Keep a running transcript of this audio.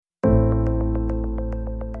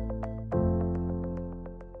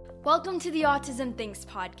Welcome to the Autism Thinks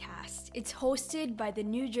podcast. It's hosted by the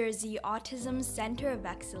New Jersey Autism Center of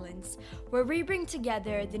Excellence, where we bring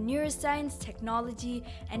together the neuroscience, technology,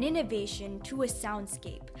 and innovation to a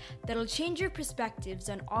soundscape that'll change your perspectives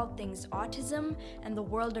on all things autism and the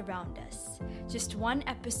world around us, just one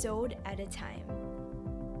episode at a time.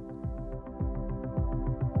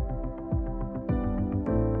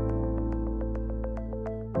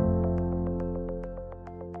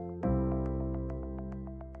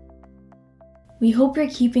 We hope you're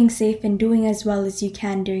keeping safe and doing as well as you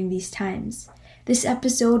can during these times. This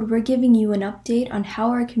episode, we're giving you an update on how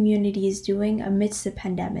our community is doing amidst the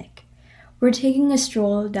pandemic. We're taking a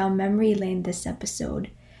stroll down memory lane this episode,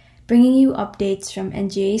 bringing you updates from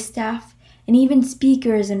NGA staff and even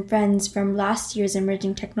speakers and friends from last year's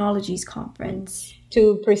Emerging Technologies Conference.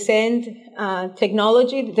 To present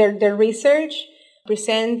technology, their research,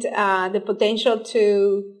 present the potential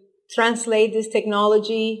to translate this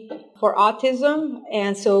technology for autism.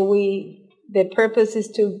 And so the purpose is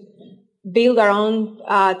to build our own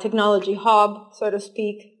technology hub, so to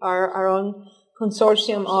speak, our own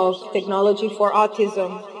consortium of technology for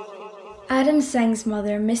autism. Adam Seng's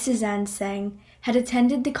mother, Mrs. Ann Seng, had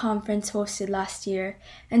attended the conference hosted last year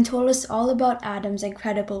and told us all about Adam's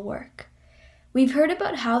incredible work. We've heard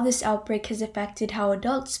about how this outbreak has affected how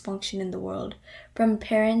adults function in the world, from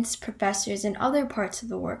parents, professors, and other parts of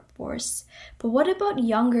the workforce. But what about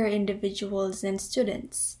younger individuals and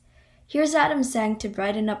students? Here's Adam Seng to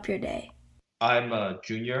brighten up your day. I'm a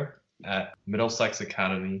junior at Middlesex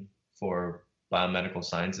Academy for Biomedical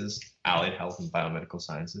Sciences, Allied Health and Biomedical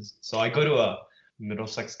Sciences. So I go to a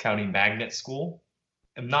Middlesex County magnet school.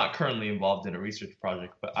 I'm not currently involved in a research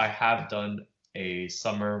project, but I have done a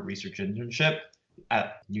summer research internship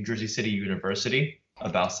at New Jersey City University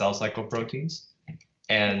about cell cycle proteins.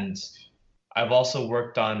 And I've also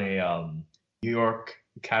worked on a New York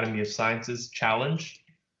Academy of Sciences challenge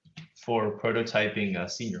for prototyping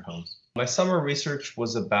senior homes. My summer research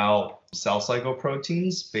was about cell cycle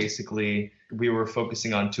proteins. Basically, we were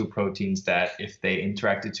focusing on two proteins that if they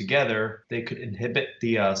interacted together, they could inhibit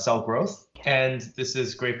the cell growth. And this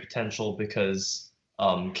is great potential because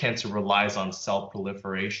cancer relies on cell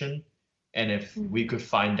proliferation. And if we could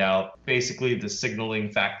find out basically the signaling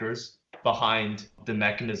factors behind the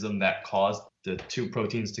mechanism that caused the two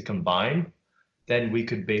proteins to combine, then we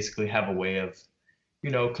could basically have a way of,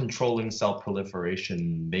 controlling cell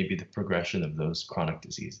proliferation, maybe the progression of those chronic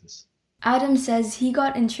diseases. Adam says he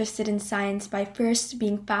got interested in science by first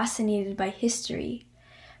being fascinated by history.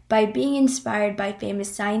 By being inspired by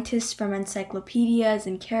famous scientists from encyclopedias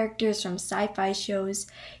and characters from sci-fi shows,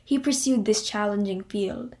 he pursued this challenging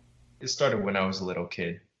field. It started when I was a little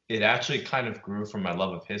kid. It actually kind of grew from my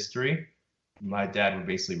love of history. My dad would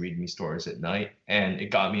basically read me stories at night, and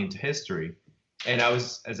it got me into history. And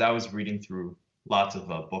as I was reading through lots of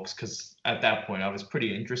books, because at that point I was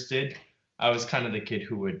pretty interested. I was kind of the kid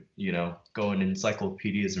who would, go in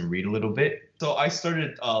encyclopedias and read a little bit. So I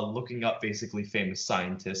started looking up basically famous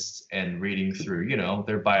scientists and reading through,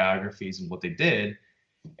 their biographies and what they did.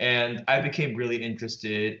 And I became really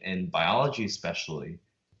interested in biology, especially.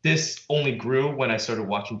 This only grew when I started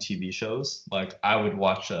watching TV shows. Like I would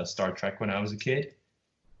watch Star Trek when I was a kid.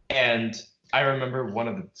 And I remember one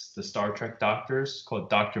of the Star Trek doctors called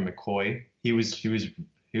Dr. McCoy. He was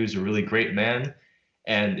a really great man.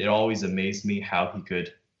 And it always amazed me how he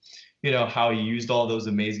could, how he used all those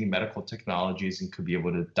amazing medical technologies and could be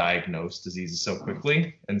able to diagnose diseases so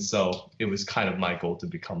quickly. And so it was kind of my goal to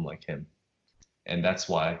become like him. And that's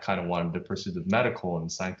why I kind of wanted to pursue the medical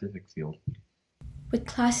and scientific field. With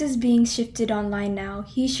classes being shifted online now,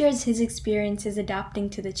 he shares his experiences adapting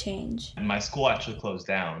to the change. My school actually closed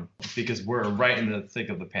down because we're right in the thick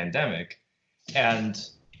of the pandemic. And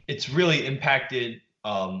it's really impacted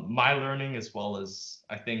my learning as well as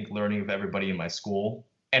I think learning of everybody in my school,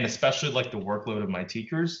 and especially like the workload of my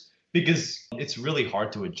teachers, because it's really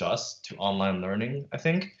hard to adjust to online learning, I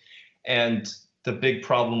think. And the big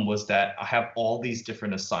problem was that I have all these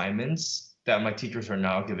different assignments that my teachers are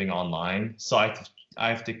now giving online. So I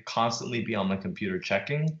have to constantly be on my computer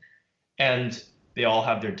checking, and they all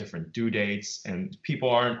have their different due dates and people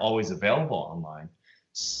aren't always available online.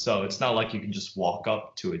 So it's not like you can just walk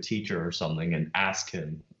up to a teacher or something and ask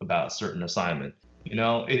him about a certain assignment.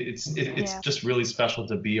 It's just really special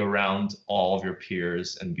to be around all of your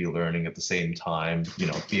peers and be learning at the same time,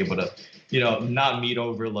 be able to, not meet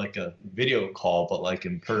over like a video call, but like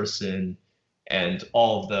in person, and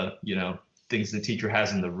all of the, things the teacher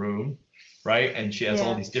has in the room, right? And she has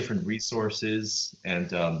all these different resources and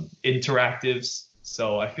interactives.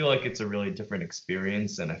 So I feel like it's a really different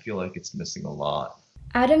experience, and I feel like it's missing a lot.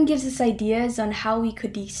 Adam gives us ideas on how we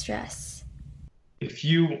could de-stress. If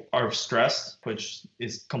you are stressed, which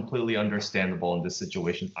is completely understandable in this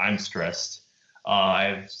situation, I'm stressed. I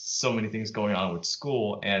have so many things going on with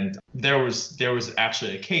school, and there was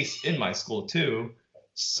actually a case in my school too.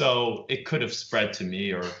 So it could have spread to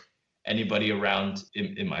me or anybody around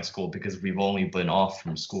in my school because we've only been off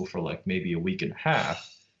from school for like maybe a week and a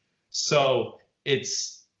half. So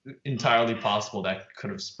it's entirely possible that could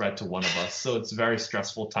have spread to one of us. So it's a very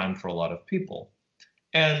stressful time for a lot of people.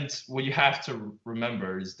 And what you have to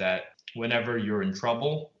remember is that whenever you're in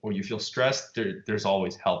trouble or you feel stressed, there's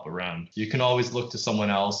always help around. You can always look to someone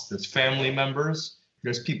else. There's family members.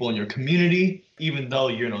 There's people in your community. Even though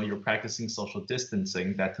you're practicing social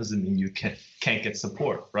distancing, that doesn't mean you can't get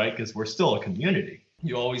support, right? Because we're still a community.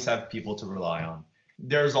 You always have people to rely on.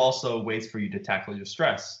 There's also ways for you to tackle your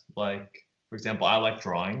stress. Like, for example, I like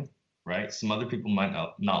drawing, right? Some other people might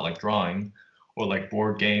not like drawing or like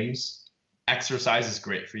board games. Exercise is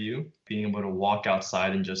great for you. Being able to walk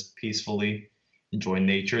outside and just peacefully enjoy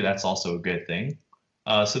nature, that's also a good thing.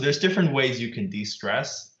 So there's different ways you can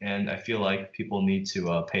de-stress, and I feel like people need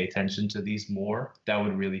to pay attention to these more. That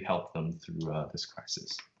would really help them through this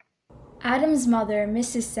crisis. Adam's mother,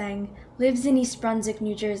 Mrs. Seng, lives in East Brunswick,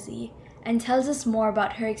 New Jersey, and tells us more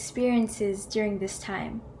about her experiences during this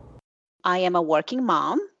time. I am a working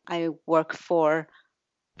mom. I work for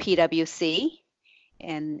PwC,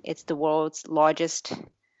 and it's the world's largest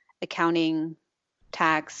accounting,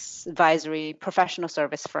 tax, advisory, professional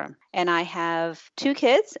service firm. And I have 2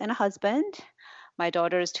 kids and a husband. My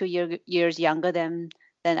daughter is 2 years younger than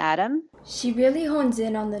Adam. She really hones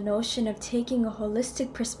in on the notion of taking a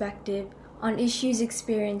holistic perspective on issues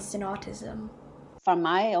experienced in autism. From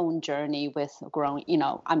my own journey with growing,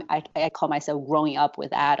 I call myself growing up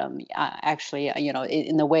with Adam. Actually,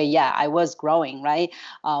 in the way, I was growing, right,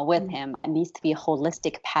 with him. It needs to be a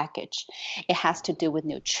holistic package. It has to do with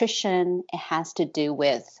nutrition. It has to do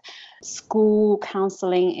with school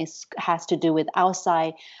counseling. It has to do with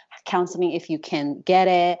outside counseling if you can get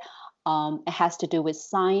it. It has to do with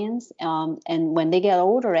science. And when they get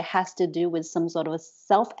older, it has to do with some sort of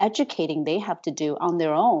self-educating they have to do on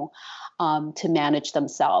their own. To manage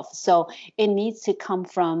themselves. So it needs to come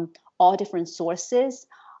from all different sources.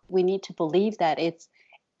 We need to believe that it's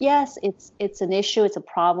an issue, it's a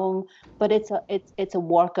problem, but it's a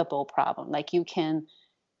workable problem. Like you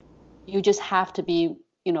just have to be,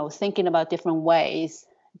 thinking about different ways,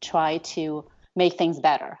 try to make things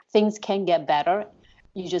better. Things can get better.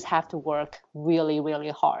 You just have to work really,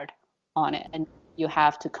 really hard on it. And you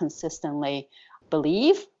have to consistently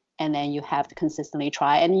believe. And then you have to consistently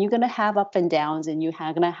try, and you're going to have up and downs, and you're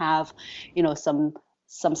going to have,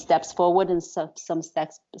 some steps forward and some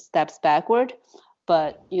steps backward.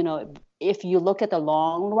 But if you look at the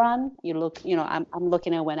long run, I'm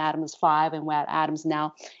looking at when Adam was 5 and where Adam's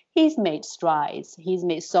now. He's made strides. He's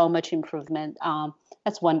made so much improvement.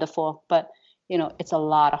 That's wonderful. But it's a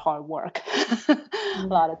lot of hard work, a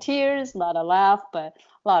lot of tears, a lot of laugh, but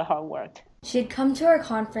a lot of hard work. She had come to our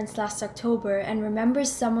conference last October and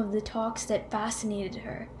remembers some of the talks that fascinated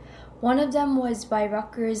her. One of them was by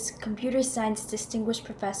Rutgers computer science distinguished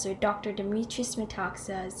professor Dr. Dimitris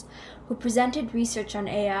Metaxas, who presented research on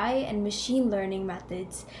AI and machine learning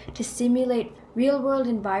methods to simulate real-world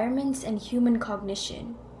environments and human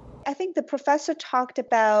cognition. I think the professor talked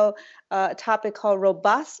about a topic called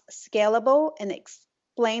robust, scalable, and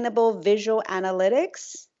explainable visual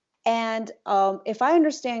analytics. And if I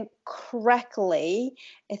understand correctly,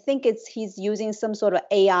 I think he's using some sort of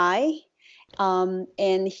AI.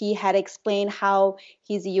 And he had explained how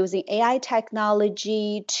he's using AI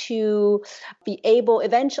technology to be able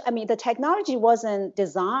eventually, the technology wasn't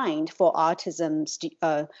designed for autism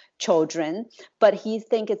children, but he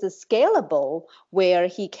thinks it's scalable where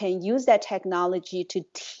he can use that technology to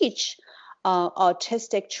teach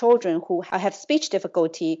autistic children who have speech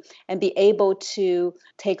difficulty and be able to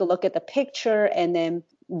take a look at the picture and then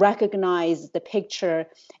recognize the picture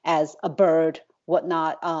as a bird,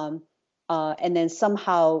 whatnot, and then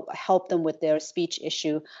somehow help them with their speech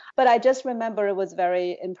issue. But I just remember it was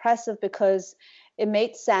very impressive because it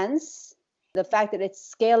made sense. The fact that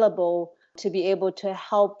it's scalable to be able to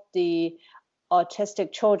help the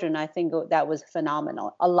autistic children, I think that was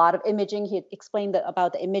phenomenal. A lot of imaging. He explained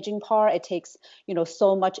about the imaging part. It takes,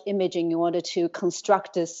 so much imaging in order to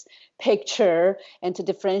construct this picture and to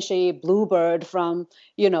differentiate bluebird from,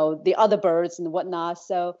 the other birds and whatnot.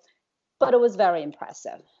 But it was very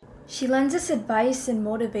impressive. She lends us advice and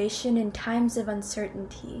motivation in times of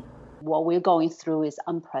uncertainty. What we're going through is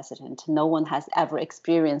unprecedented. No one has ever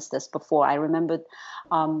experienced this before. I remember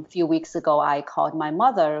a few weeks ago, I called my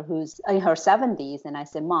mother, who's in her 70s, and I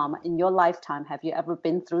said, Mom, in your lifetime, have you ever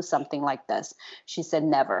been through something like this? She said,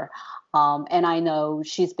 never. And I know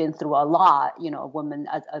she's been through a lot, a woman,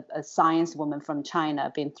 a science woman from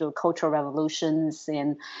China, been through cultural revolutions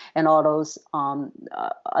and all those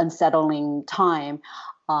unsettling time.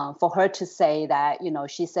 For her to say that,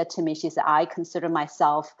 she said to me, I consider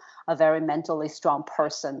myself a very mentally strong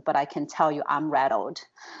person, but I can tell you I'm rattled.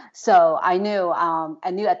 So I knew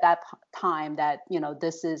at that time that,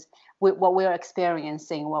 this is what we're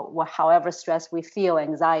experiencing, however stressed we feel,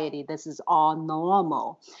 anxiety, this is all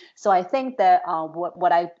normal. So I think that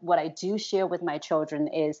what I do share with my children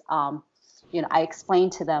is, I explain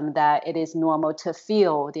to them that it is normal to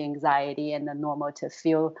feel the anxiety and the normal to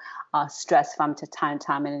feel stress from time to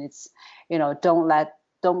time, and it's,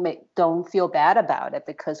 don't feel bad about it,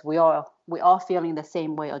 because we all feeling the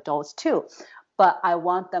same way, adults too. But I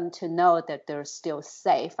want them to know that they're still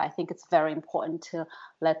safe. I think it's very important to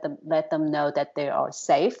let them know that they are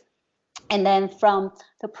safe. And then from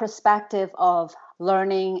the perspective of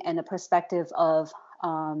learning and the perspective of,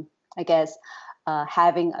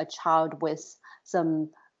 having a child with some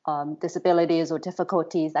disabilities or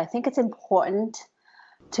difficulties, I think it's important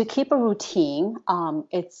to keep a routine.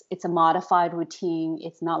 It's a modified routine.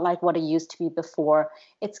 It's not like what it used to be before.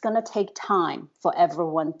 It's going to take time for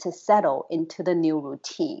everyone to settle into the new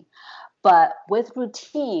routine. But with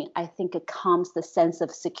routine, I think it comes the sense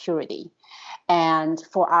of security. And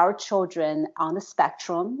for our children on the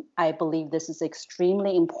spectrum, I believe this is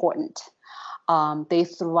extremely important. They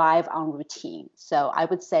thrive on routine. So I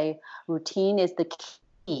would say routine is the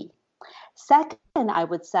key. Second, I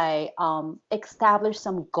would say establish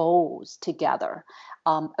some goals together.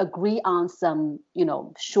 Agree on some,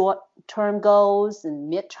 short-term goals and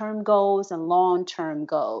mid-term goals and long-term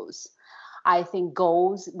goals. I think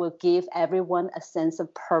goals will give everyone a sense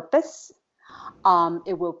of purpose.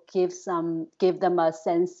 It will give them a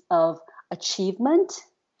sense of achievement.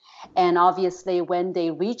 And obviously, when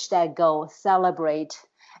they reach that goal, celebrate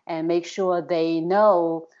and make sure they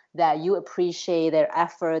know that you appreciate their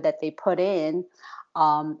effort that they put in,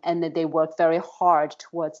 and that they work very hard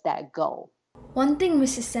towards that goal. One thing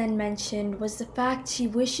Mrs. Sen mentioned was the fact she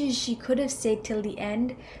wishes she could have stayed till the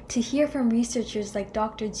end to hear from researchers like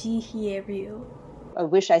Dr. Ji-Hye Ryu. I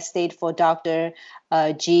wish I stayed for Dr.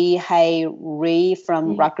 Ji-Hye Ryu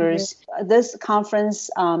from Rutgers. This conference,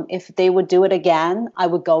 if they would do it again, I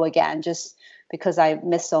would go again, just because I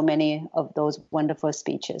missed so many of those wonderful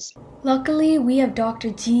speeches. Luckily, we have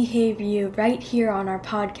Dr. Ji-Hye Ryu right here on our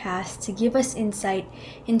podcast to give us insight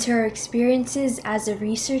into her experiences as a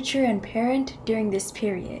researcher and parent during this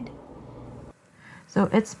period. So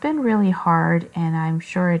it's been really hard, and I'm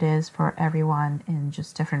sure it is for everyone in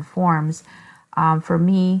just different forms. For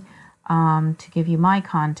me, to give you my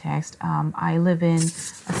context, I live in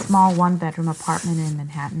a small one-bedroom apartment in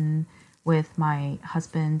Manhattan with my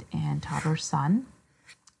husband and toddler son.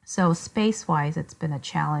 So space-wise, it's been a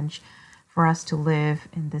challenge for us to live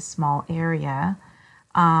in this small area.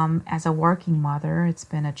 As a working mother, it's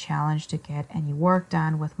been a challenge to get any work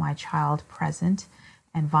done with my child present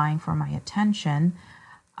and vying for my attention.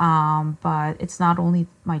 But it's not only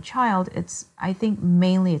my child, I think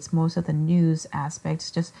mainly it's most of the news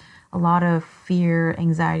aspects, just a lot of fear,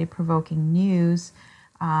 anxiety-provoking news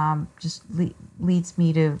just leads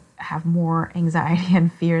me to have more anxiety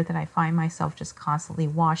and fear that I find myself just constantly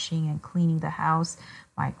washing and cleaning the house,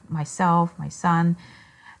 myself, my son.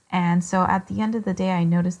 And so at the end of the day, I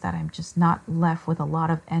noticed that I'm just not left with a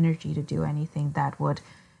lot of energy to do anything that would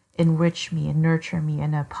enrich me and nurture me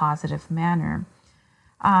in a positive manner.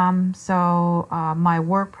 So my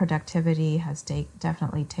work productivity has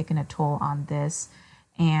definitely taken a toll on this.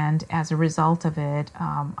 And as a result of it,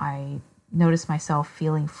 I noticed myself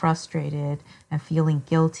feeling frustrated and feeling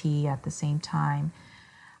guilty at the same time.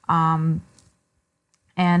 And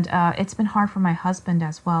it's been hard for my husband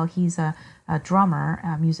as well. He's a drummer,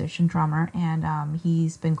 a musician drummer, and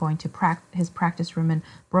he's been going to his practice room in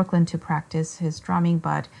Brooklyn to practice his drumming,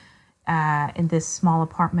 but in this small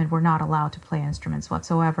apartment, we're not allowed to play instruments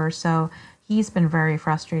whatsoever. So he's been very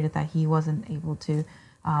frustrated that he wasn't able to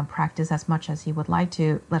practice as much as he would like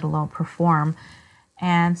to, let alone perform.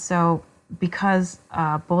 And so because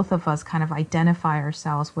both of us kind of identify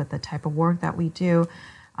ourselves with the type of work that we do,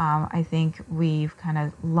 I think we've kind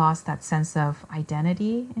of lost that sense of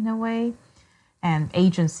identity in a way, and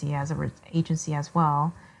agency as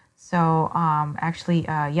well. So actually,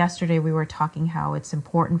 yesterday we were talking how it's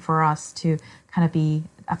important for us to kind of be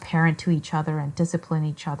a parent to each other and discipline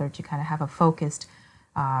each other to kind of have a focused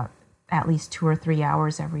at least 2 or 3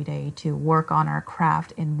 hours every day to work on our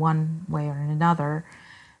craft in one way or another,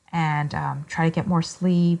 and try to get more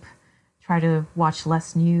sleep, try to watch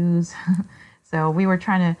less news. So we were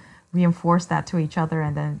trying to reinforce that to each other,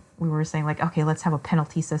 and then we were saying like, okay, let's have a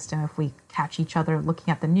penalty system if we catch each other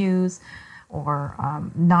looking at the news or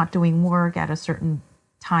not doing work at a certain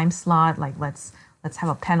time slot. Like let's have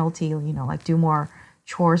a penalty, like do more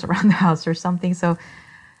chores around the house or something. So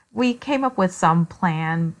we came up with some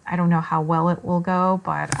plan. I don't know how well it will go,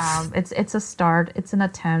 but it's a start. It's an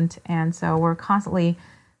attempt, and so we're constantly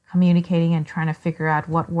communicating and trying to figure out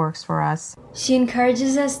what works for us. She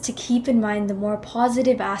encourages us to keep in mind the more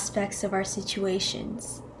positive aspects of our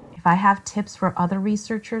situations. If I have tips for other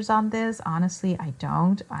researchers on this, honestly, I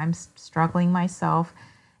don't. I'm struggling myself,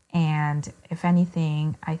 and if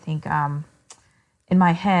anything, I think in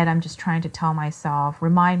my head, I'm just trying to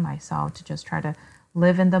remind myself to just try to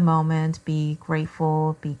live in the moment, be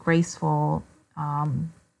grateful, be graceful,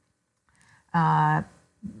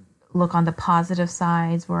 look on the positive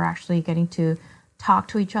sides. We're actually getting to talk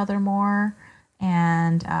to each other more,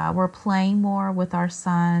 and we're playing more with our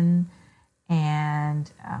son, and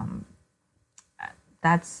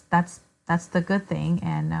that's the good thing.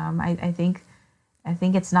 And I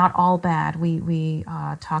think it's not all bad. We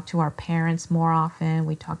talk to our parents more often.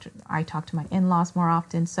 I talk to my in-laws more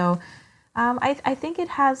often. So I think it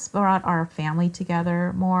has brought our family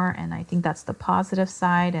together more, and I think that's the positive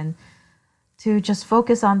side. And to just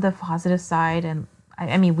focus on the positive side, and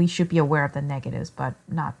I mean, we should be aware of the negatives, but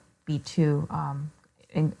not be too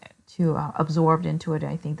absorbed into it.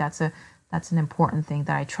 I think that's an important thing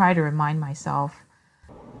that I try to remind myself.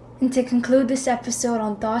 And to conclude this episode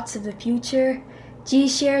on thoughts of the future, G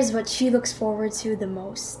shares what she looks forward to the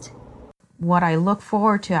most. What I look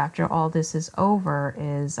forward to after all this is over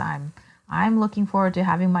is I'm looking forward to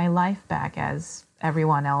having my life back as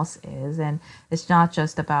everyone else is. And it's not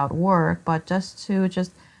just about work, but just to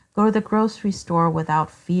go to the grocery store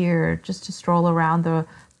without fear, just to stroll around the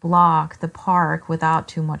block, the park without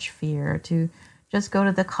too much fear, to just go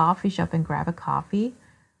to the coffee shop and grab a coffee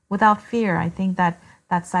without fear. I think that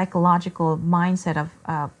psychological mindset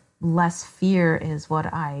of less fear is what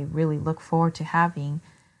I really look forward to having.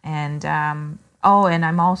 And and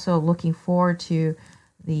I'm also looking forward to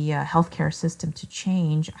the healthcare system to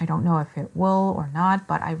change. I don't know if it will or not,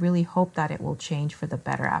 but I really hope that it will change for the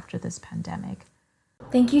better after this pandemic.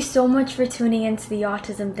 Thank you so much for tuning into the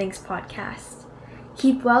Autism Thinks podcast.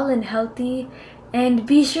 Keep well and healthy, and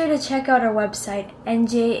be sure to check out our website,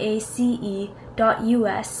 njace.us,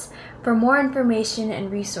 for more information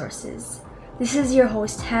and resources. This is your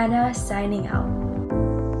host, Hannah, signing out.